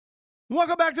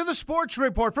Welcome back to the Sports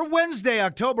Report for Wednesday,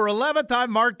 October 11th.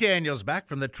 I'm Mark Daniels, back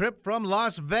from the trip from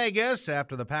Las Vegas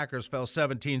after the Packers fell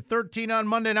 17-13 on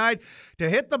Monday night to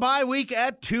hit the bye week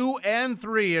at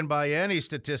 2-3. And by any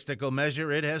statistical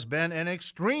measure, it has been an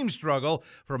extreme struggle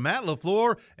for Matt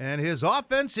LaFleur and his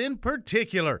offense in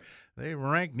particular. They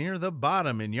rank near the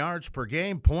bottom in yards per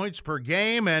game, points per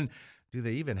game, and do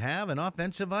they even have an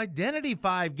offensive identity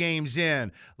 5 games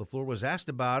in? LaFleur was asked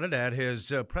about it at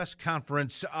his press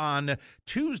conference on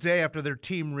Tuesday after their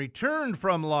team returned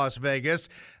from Las Vegas.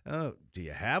 Do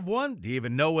you have one? Do you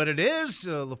even know what it is?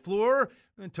 LaFleur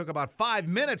took about 5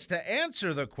 minutes to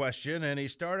answer the question, and he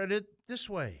started it this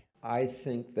way. I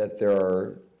think that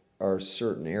there are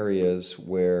certain areas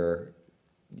where,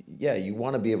 you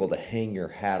want to be able to hang your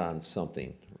hat on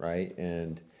something, right?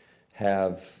 And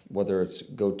have, whether it's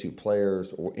go-to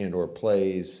players or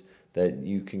plays that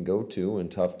you can go to in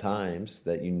tough times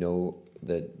that you know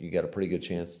that you got a pretty good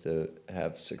chance to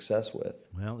have success with.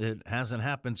 Well, it hasn't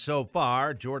happened so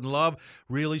far. Jordan Love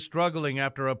really struggling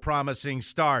after a promising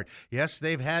start. Yes,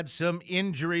 they've had some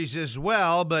injuries as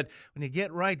well, but when you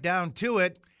get right down to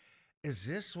it, is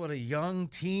this what a young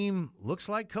team looks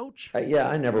like, Coach?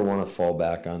 I never want to fall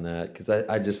back on that because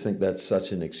I just think that's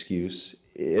such an excuse.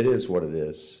 It is what it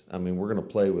is. I mean, we're going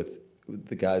to play with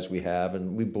the guys we have,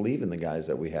 and we believe in the guys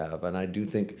that we have. And I do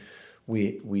think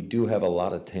we do have a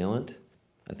lot of talent.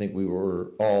 I think we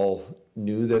were all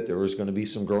knew that there was going to be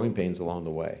some growing pains along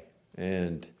the way,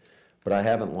 but I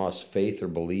haven't lost faith or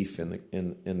belief in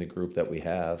the group that we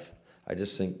have. I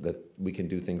just think that we can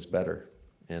do things better.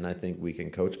 And I think we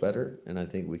can coach better, and I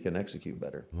think we can execute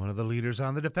better. One of the leaders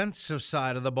on the defensive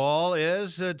side of the ball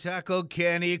is tackle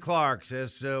Kenny Clark.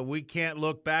 Says we can't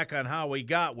look back on how we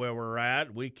got where we're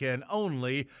at. We can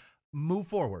only move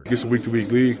forward. It's a week-to-week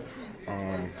league,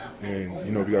 and,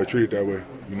 we got to treat it that way.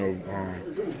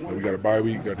 We got a bye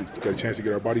week, got a chance to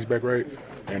get our bodies back right,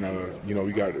 and,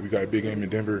 we got a big game in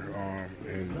Denver,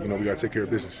 and we got to take care of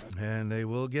business. And they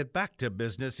will get back to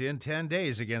business in 10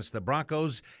 days against the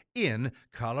Broncos in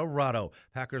Colorado.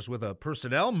 Packers with a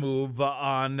personnel move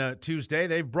on Tuesday.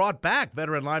 They've brought back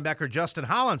veteran linebacker Justin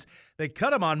Hollins. They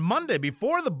cut him on Monday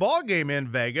before the ball game in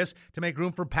Vegas to make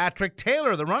room for Patrick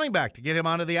Taylor, the running back, to get him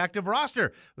onto the active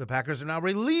roster. The Packers have now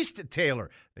released Taylor.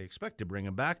 They expect to bring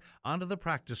him back onto the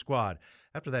practice squad.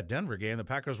 After that Denver game, the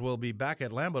Packers will be back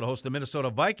at Lambeau to host the Minnesota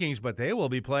Vikings, but they will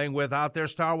be playing without their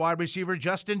star wide receiver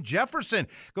Justin Jefferson.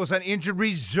 Goes on injured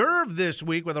reserve this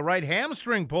week with a right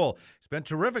hamstring pull. He's been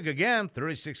terrific again,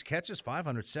 36 catches,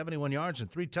 571 yards,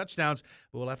 and 3 touchdowns.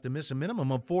 We'll have to miss a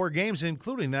minimum of 4 games,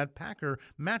 including that Packer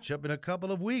matchup in a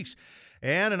couple of weeks.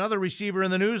 And another receiver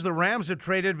in the news, the Rams have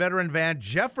traded veteran Van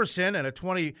Jefferson and a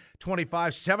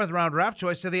 2025 7th-round draft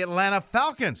choice to the Atlanta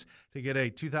Falcons to get a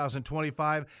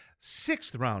 2025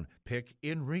 6th-round pick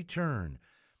in return.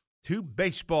 To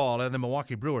baseball, and the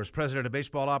Milwaukee Brewers president of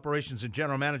baseball operations and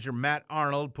general manager Matt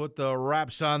Arnold put the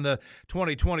wraps on the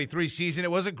 2023 season.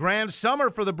 It was a grand summer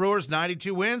for the Brewers,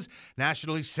 92 wins,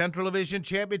 National League Central Division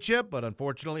championship, but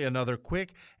unfortunately another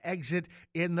quick exit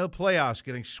in the playoffs,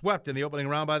 getting swept in the opening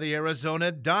round by the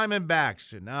Arizona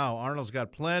Diamondbacks. And now Arnold's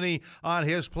got plenty on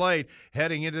his plate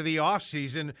heading into the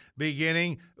offseason,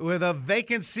 beginning with a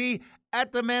vacancy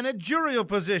at the managerial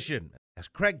position, as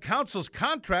Craig Counsell's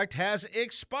contract has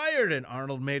expired, and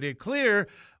Arnold made it clear,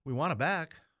 we want him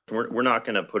back. We're not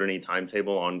going to put any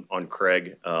timetable on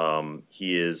Craig.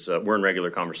 We're in regular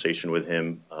conversation with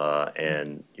him,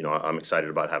 and I'm excited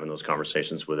about having those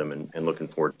conversations with him and looking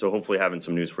forward to hopefully having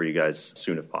some news for you guys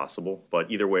soon if possible. But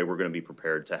either way, we're going to be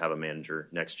prepared to have a manager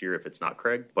next year if it's not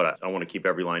Craig. But I want to keep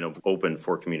every line open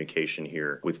for communication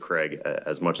here with Craig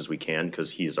as much as we can,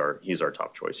 because he's our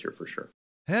top choice here for sure.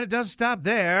 And it doesn't stop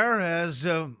there, as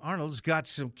Arnold's got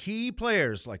some key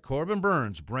players like Corbin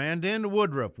Burns, Brandon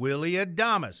Woodruff, Willie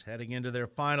Adames heading into their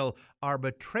final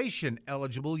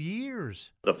arbitration-eligible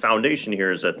years. The foundation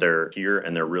here is that they're here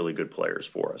and they're really good players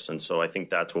for us. And so I think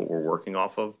that's what we're working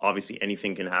off of. Obviously,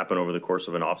 anything can happen over the course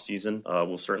of an offseason.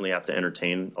 We'll certainly have to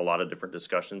entertain a lot of different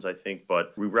discussions, I think,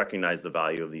 but we recognize the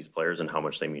value of these players and how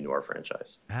much they mean to our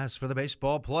franchise. As for the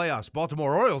baseball playoffs,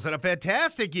 Baltimore Orioles had a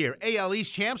fantastic year. AL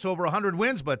East champs, over 100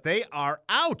 wins, but they are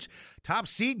out. Top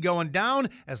seed going down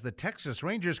as the Texas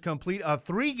Rangers complete a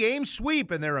 3-game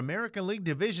sweep in their American League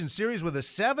Division Series with a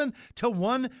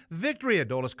 7-1 victory.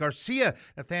 Adolis Garcia,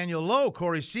 Nathaniel Lowe,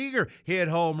 Corey Seager hit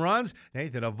home runs.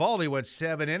 Nathan Eovaldi went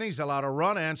 7 innings, allowed a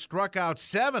run, and struck out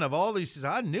 7 of all these.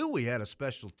 I knew we had a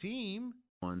special team.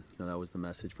 That was the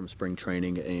message from spring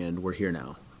training, and we're here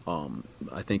now.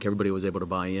 I think everybody was able to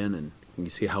buy in, and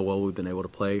you see how well we've been able to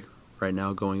play right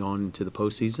now going on into the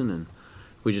postseason, and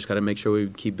we just got to make sure we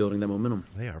keep building that momentum.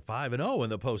 They are 5-0 in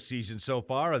the postseason so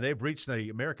far, and they've reached the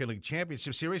American League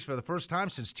Championship Series for the first time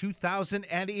since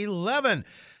 2011.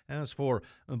 As for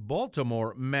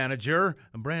Baltimore manager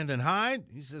Brandon Hyde,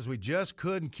 he says we just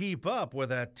couldn't keep up with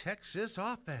that Texas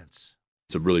offense.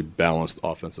 It's a really balanced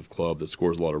offensive club that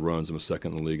scores a lot of runs and was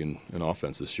second in the league in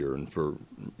offense this year, and for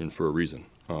a reason.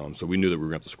 So we knew that we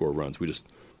were going to have to score runs. We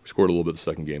scored a little bit the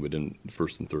second game, but in the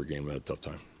first and third game, we had a tough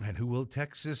time. And who will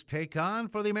Texas take on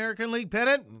for the American League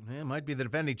pennant? It might be the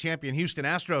defending champion Houston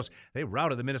Astros. They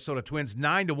routed the Minnesota Twins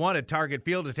 9-1 at Target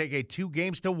Field to take a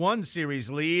 2-1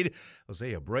 series lead.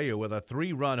 Jose Abreu with a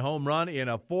 3-run home run in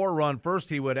a 4-run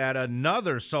first. He would add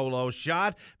another solo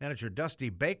shot. Manager Dusty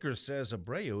Baker says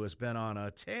Abreu has been on a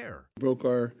tear. Broke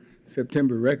our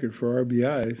September record for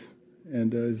RBIs,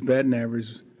 and his batting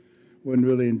average wasn't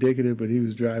really indicative, but he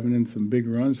was driving in some big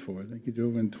runs for us. I think he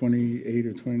drove in 28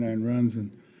 or 29 runs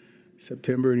in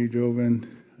September, and he drove in,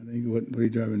 I think, what he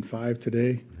drove in 5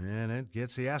 today. And it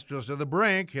gets the Astros to the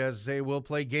brink as they will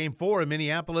play Game 4 in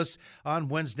Minneapolis on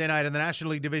Wednesday night. And the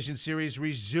National League Division Series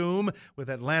resume with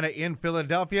Atlanta in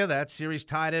Philadelphia. That series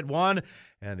tied at 1.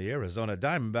 And the Arizona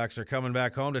Diamondbacks are coming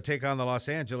back home to take on the Los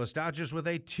Angeles Dodgers with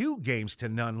a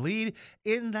 2-0 lead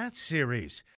in that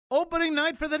series. Opening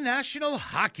night for the National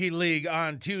Hockey League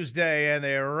on Tuesday, and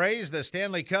they raised the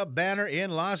Stanley Cup banner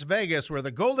in Las Vegas, where the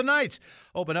Golden Knights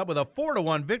open up with a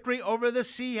 4-1 victory over the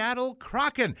Seattle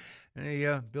Kraken.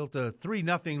 They built a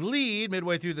 3-0 lead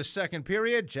midway through the second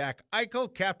period. Jack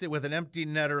Eichel capped it with an empty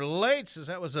netter late, says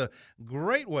that was a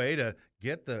great way to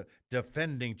get the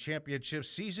defending championship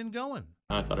season going.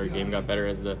 I thought our game got better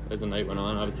as the night went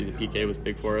on. Obviously, the PK was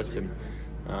big for us, and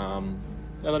I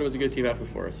thought it was a good team effort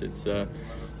for us. It's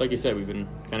like you said, we've been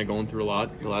kind of going through a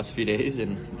lot the last few days,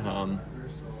 and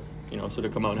so to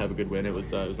come out and have a good win, it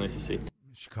was nice to see.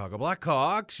 Chicago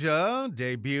Blackhawks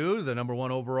debuted the number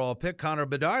 1 overall pick, Connor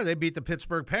Bedard. They beat the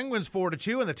Pittsburgh Penguins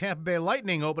 4-2, and the Tampa Bay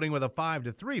Lightning opening with a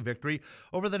 5-3 victory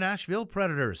over the Nashville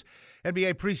Predators.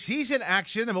 NBA preseason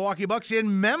action, the Milwaukee Bucks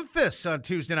in Memphis on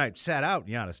Tuesday night sat out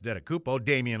Giannis Antetokounmpo,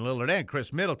 Damian Lillard, and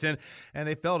Chris Middleton, and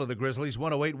they fell to the Grizzlies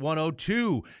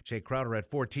 108-102. Jay Crowder at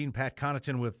 14, Pat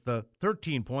Connaughton with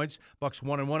 13 points. Bucks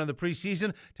 1-1 in the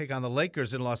preseason, take on the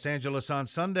Lakers in Los Angeles on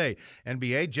Sunday.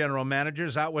 NBA general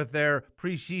managers out with their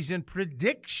preseason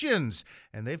predictions,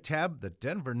 and they've tabbed the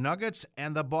Denver Nuggets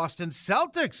and the Boston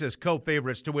Celtics as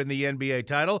co-favorites to win the NBA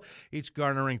title, each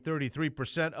garnering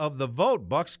 33% of the vote.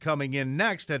 Bucks coming in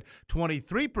next at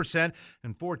 23%,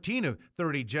 and 14 of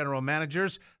 30 general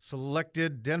managers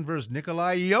selected Denver's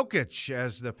Nikola Jokic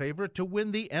as the favorite to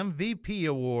win the MVP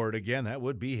award. Again, that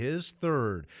would be his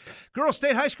third. Girls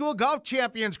State High School golf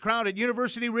champions crowned at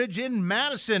University Ridge in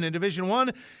Madison. In Division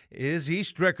I, Izzy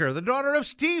Stricker, the daughter of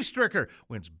Steve Stricker,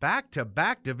 wins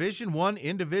back-to-back Division I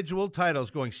individual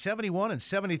titles, going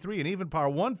 71-73 and even par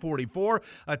 144,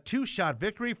 a 2-shot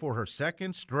victory for her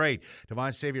second straight.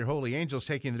 Divine Savior Holy Angels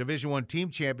taking the Division I team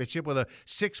championship with a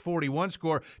 641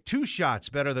 score, 2 shots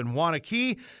better than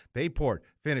Wanakee. Bayport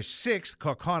finished 6th,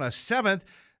 Kaukauna 7th.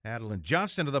 Adeline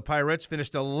Johnston of the Pirates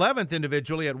finished 11th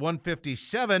individually at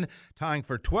 157, tying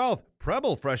for 12th.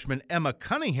 Preble freshman Emma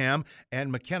Cunningham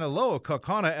and McKenna Lowe of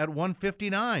Kaukauna at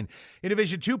 159. In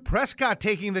Division II, Prescott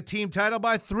taking the team title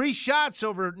by 3 shots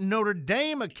over Notre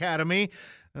Dame Academy.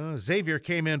 Xavier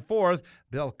came in 4th.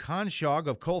 Bill Conshog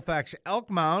of Colfax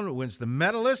Elkmount wins the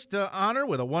medalist honor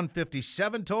with a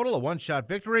 157 total, a 1-shot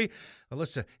victory.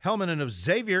 Alyssa Helmanen of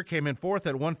Xavier came in 4th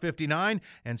at 159,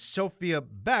 and Sophia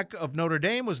Beck of Notre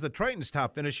Dame was the Triton's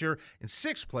top finisher in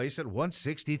 6th place at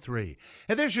 163.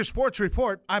 And there's your sports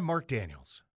report. I'm Mark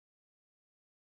Daniels.